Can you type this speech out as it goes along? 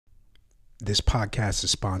This podcast is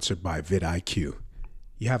sponsored by vidIQ.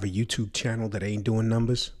 You have a YouTube channel that ain't doing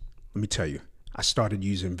numbers? Let me tell you, I started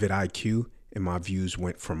using vidIQ and my views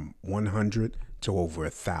went from 100 to over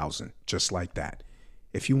 1,000, just like that.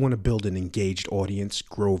 If you want to build an engaged audience,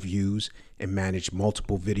 grow views, and manage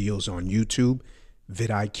multiple videos on YouTube,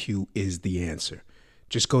 vidIQ is the answer.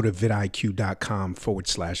 Just go to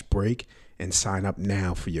vidiq.com/break and sign up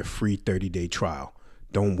now for your free 30-day trial.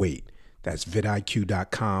 Don't wait. That's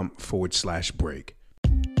vidiq.com/break.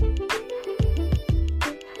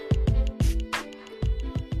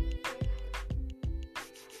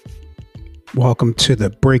 Welcome to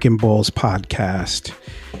the Breaking Balls podcast,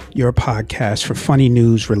 your podcast for funny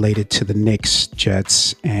news related to the Knicks,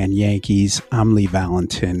 Jets, and Yankees. I'm Lee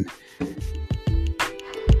Valentin.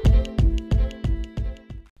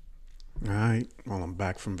 All right, well, I'm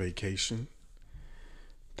back from vacation.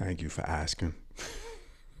 Thank you for asking.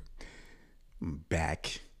 I'm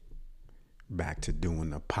back to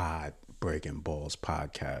doing the Breaking Balls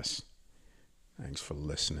podcast. Thanks for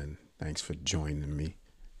listening. Thanks for joining me.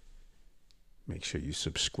 Make sure you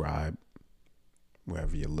subscribe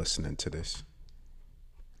wherever you're listening to this.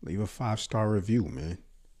 Leave a 5-star review, man.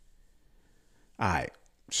 All right,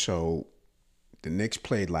 so the Knicks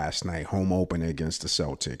played last night, home opener against the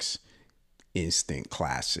Celtics. Instant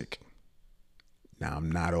classic. Now,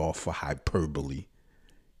 I'm not all for hyperbole.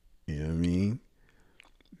 You know what I mean?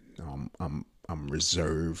 I'm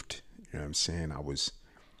reserved. You know what I'm saying?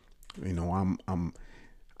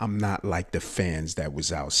 I'm not like the fans that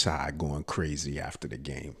was outside going crazy after the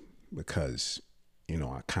game because,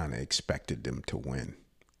 I kind of expected them to win.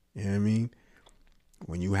 You know what I mean?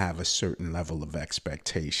 When you have a certain level of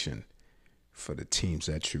expectation for the teams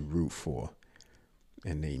that you root for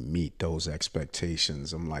and they meet those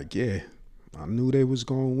expectations, I'm like, yeah, I knew they was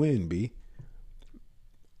going to win, B.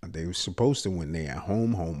 They were supposed to win. They at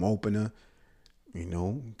home opener.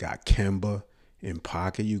 Got Kemba in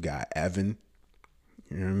pocket. You got Evan.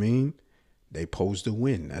 You know what I mean? They posed to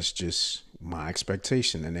win. That's just my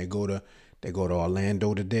expectation. And they go to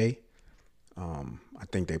Orlando today. I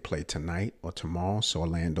think they play tonight or tomorrow. So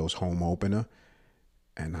Orlando's home opener.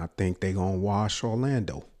 And I think they're going to wash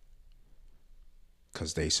Orlando.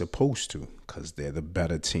 Because they supposed to. Because they're the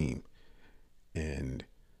better team. And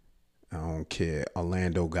I don't care.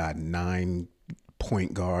 Orlando got 9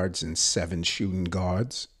 point guards and 7 shooting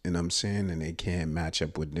guards. You know what I'm saying? And they can't match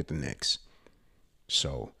up with the Knicks.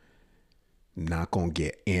 So, I'm not going to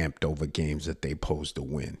get amped over games that they posed to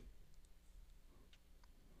win.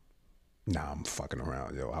 Nah, I'm fucking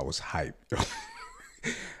around, yo. I was hyped, yo.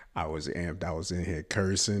 I was amped. I was in here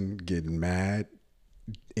cursing, getting mad,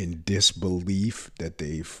 in disbelief that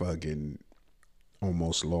they fucking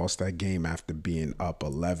almost lost that game after being up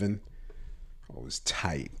 11. I was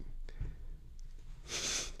tight.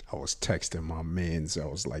 I was texting my mans. I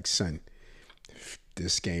was like, son, if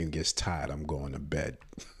this game gets tied, I'm going to bed.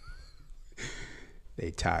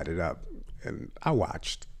 They tied it up. And I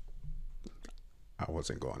watched. I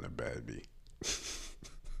wasn't going to bed, B.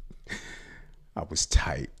 I was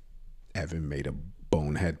tight. Evan made a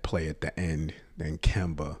bonehead play at the end. Then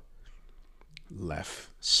Kemba left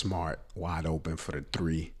Smart wide open for the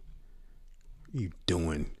 3. What you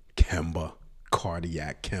doing, Kemba?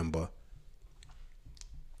 Cardiac Kemba.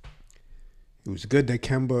 It was good that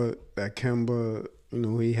Kemba,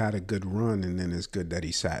 he had a good run, and then it's good that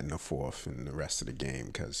he sat in the 4th and the rest of the game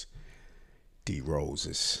because D Rose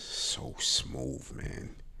is so smooth,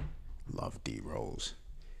 man. Love D Rose.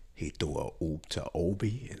 He threw a oop to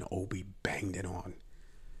Obi, and Obi banged it on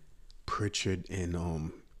Pritchard and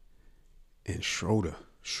Schroeder.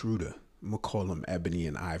 I'm gonna call them Ebony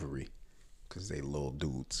and Ivory because they little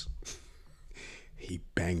dudes. He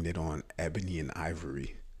banged it on Ebony and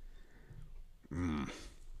Ivory.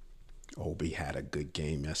 Obi had a good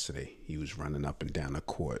game yesterday. He was running up and down the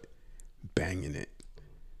court, banging it,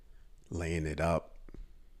 laying it up.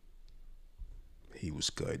 He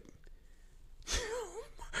was good.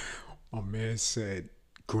 My man said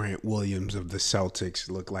Grant Williams of the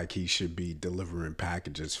Celtics looked like he should be delivering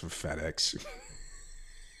packages for FedEx.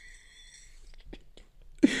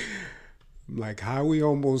 Like, how we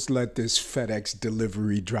almost let this FedEx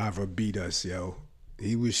delivery driver beat us, yo.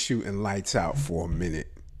 He was shooting lights out for a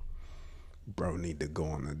minute. Bro need to go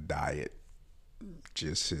on a diet.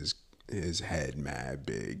 Just his head mad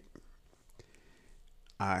big.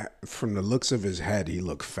 From the looks of his head, he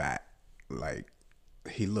looked fat. Like,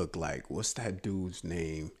 he looked like, what's that dude's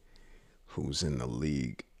name who's in the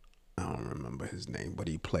league? I don't remember his name, but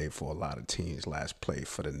he played for a lot of teams. Last played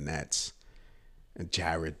for the Nets. And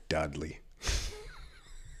Jared Dudley.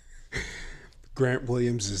 Grant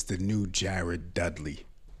Williams is the new Jared Dudley.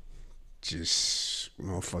 Just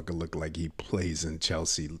motherfucker look like he plays in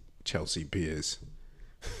Chelsea Piers.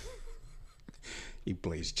 He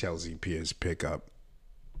plays Chelsea Piers pickup.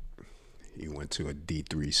 He went to a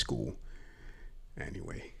D3 school.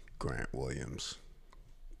 Anyway, Grant Williams,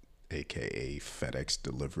 aka FedEx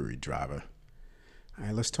delivery driver. All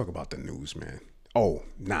right, let's talk about the news, man. Oh,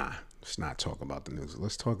 nah, let's not talk about the news.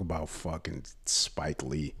 Let's talk about fucking Spike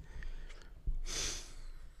Lee.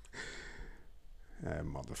 That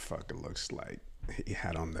motherfucker looks like he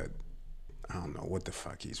had on the, I don't know what the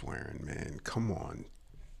fuck he's wearing, man. Come on,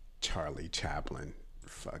 Charlie Chaplin,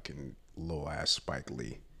 fucking little ass Spike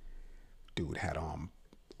Lee. Dude had on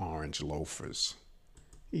orange loafers.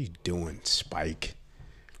 What you doing, Spike?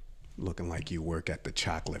 Looking like you work at the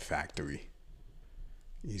chocolate factory.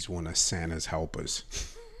 He's one of Santa's helpers.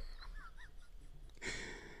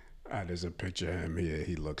 There's a picture of him here.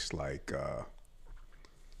 He looks like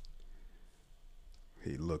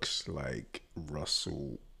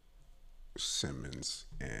Russell Simmons,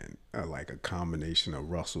 and like a combination of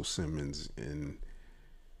Russell Simmons and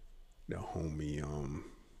the homie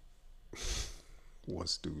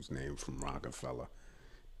what's dude's name from Rockefeller,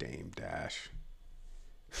 Dame Dash.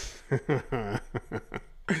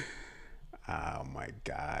 Oh my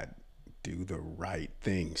God. Do the right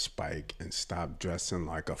thing, Spike, and stop dressing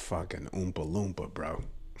like a fucking Oompa Loompa, bro.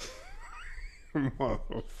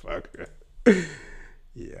 Motherfucker.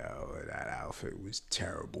 Yo, that outfit was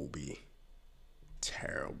terrible, B.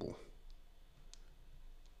 Terrible.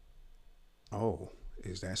 Oh,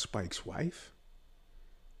 is that Spike's wife?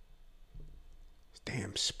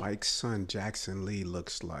 Damn, Spike's son, Jackson Lee,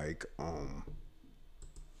 looks like, oh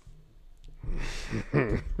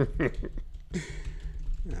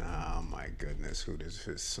my goodness, who does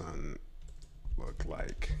his son look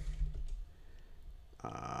like?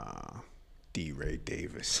 D. Ray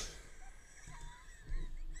Davis.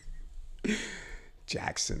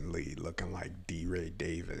 Jackson Lee looking like D. Ray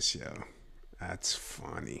Davis, yo. That's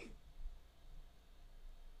funny.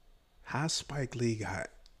 How Spike Lee got,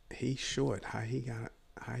 he's short. How he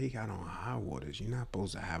got on high waters? You're not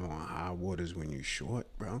supposed to have on high waters when you short,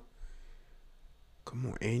 bro. Come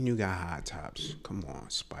on, and you got high tops. Come on,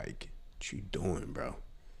 Spike. What you doing, bro?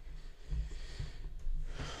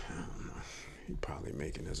 I don't know. He probably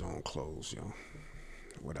making his own clothes, yo.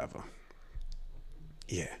 Whatever.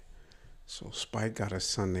 Yeah. So Spike got a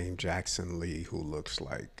son named Jackson Lee who looks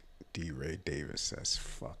like D. Ray Davis. That's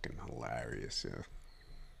fucking hilarious,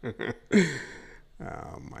 yo.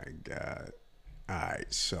 Oh my God.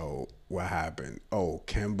 Alright, so what happened? Oh,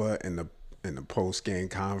 Kemba in the post game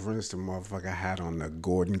conference, the motherfucker had on the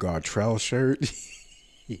Gordon Gartrell shirt.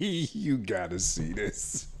 You gotta see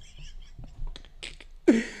this.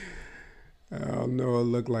 I don't know, it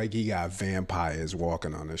looked like he got vampires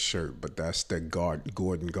walking on his shirt, but that's the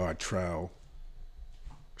Gordon Gartrell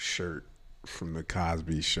shirt from the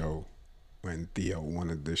Cosby Show when Theo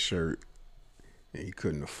wanted the shirt and he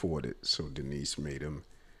couldn't afford it, so Denise made him.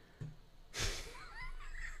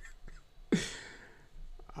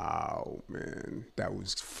 Oh man, that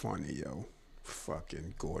was funny, yo.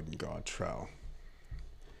 Fucking Gordon Gartrell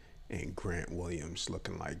and Grant Williams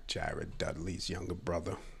looking like Jared Dudley's younger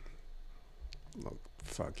brother. Look,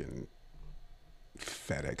 fucking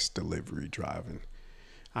FedEx delivery driving.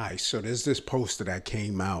 All right, so there's this poster that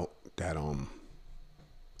came out that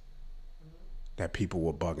that people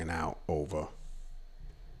were bugging out over.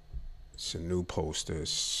 It's a new poster. It's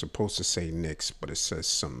supposed to say Knicks, but it says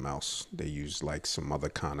something else. They use like some other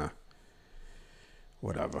kind of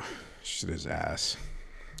whatever. Shit is ass.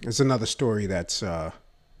 There's another story that's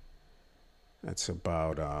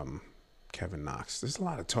about Kevin Knox. There's a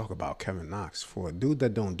lot of talk about Kevin Knox for a dude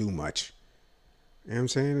that don't do much. You know what I'm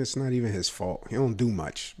saying? It's not even his fault. He don't do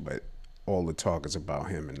much, but all the talk is about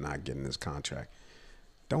him and not getting his contract.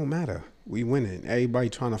 Don't matter. We winning. Everybody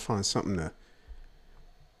trying to find something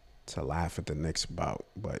to laugh at the Knicks about,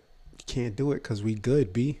 but you can't do it because we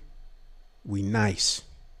good, B. We nice.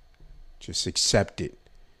 Just accept it.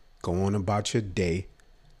 Go on about your day.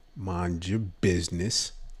 Mind your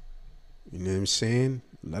business. You know what I'm saying?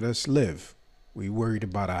 Let us live. We worried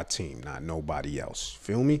about our team, not nobody else.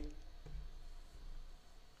 Feel me?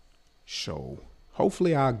 So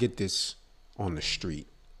hopefully I'll get this on the street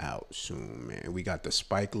out soon, man. We got the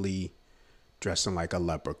Spike Lee dressing like a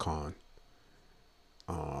leprechaun.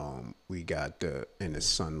 We got and his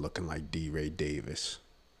son looking like D. Ray Davis.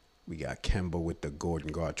 We got Kemba with the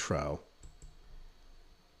Gordon Gartrell.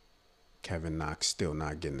 Kevin Knox still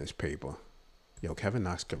not getting his paper. Yo, Kevin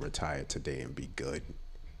Knox could retire today and be good.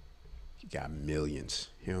 You got millions.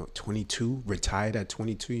 You know, 22, retired at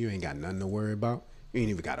 22, you ain't got nothing to worry about. You ain't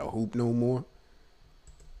even got a hoop no more.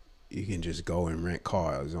 you can just go and rent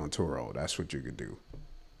cars on Turo. That's what you could do.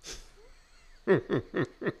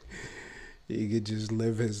 He could just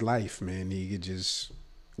live his life, man. He could just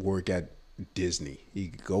work at Disney. He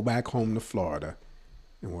could go back home to Florida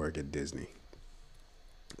and work at Disney.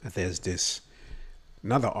 There's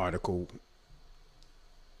another article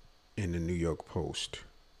in the New York Post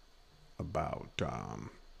about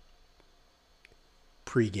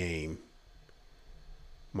pregame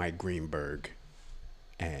Mike Greenberg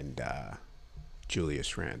and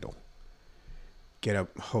Julius Randle. Get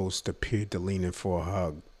Up host appeared to lean in for a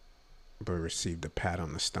hug, but received a pat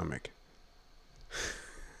on the stomach.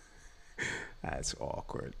 That's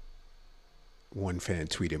awkward. One fan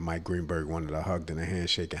tweeted Mike Greenberg wanted a hug and a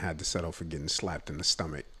handshake and had to settle for getting slapped in the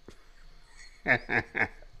stomach. Oh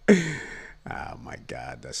my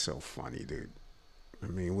God, that's so funny, dude. I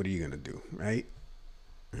mean, what are you going to do, right?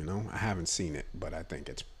 You know, I haven't seen it, but I think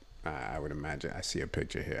it's, I would imagine, I see a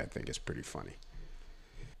picture here. I think it's pretty funny.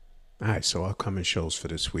 All right, so upcoming shows for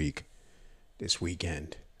this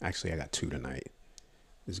weekend. Actually, I got 2 tonight.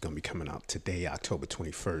 This is going to be coming out today, October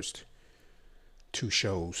 21st. 2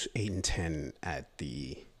 shows, 8 and 10 at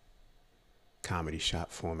the Comedy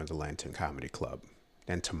Shop, former the Lantern Comedy Club.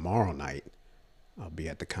 Then tomorrow night, I'll be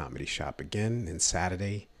at the Comedy Shop again. And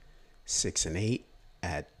Saturday, 6 and 8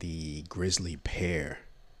 at the Grizzly Pear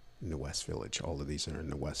in the West Village. All of these are in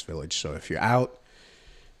the West Village. So if you're out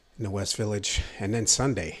in the West Village, and then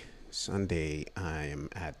Sunday I am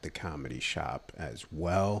at the Comedy Shop as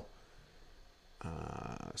well.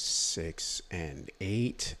 6 and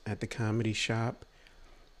 8 at the Comedy Shop.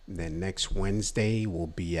 Then next Wednesday we'll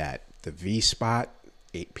be at the V Spot,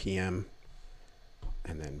 8 p.m.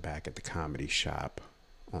 And then back at the Comedy Shop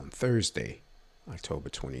on Thursday, October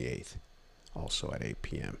 28th, also at 8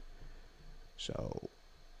 p.m. So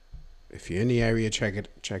if you're in the area,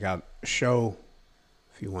 check out a show.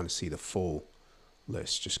 If you want to see the full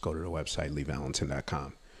list, just go to the website,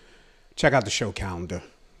 leevalentin.com. Check out the show calendar.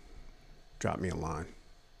 Drop me a line.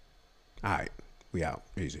 All right, we out.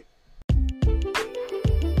 Easy.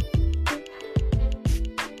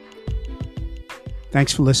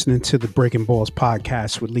 Thanks for listening to the Breaking Balls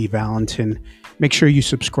podcast with Lee Valentin. Make sure you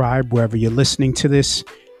subscribe wherever you're listening to this.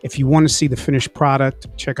 If you want to see the finished product,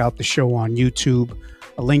 check out the show on YouTube.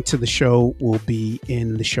 A link to the show will be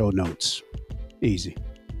in the show notes. Easy.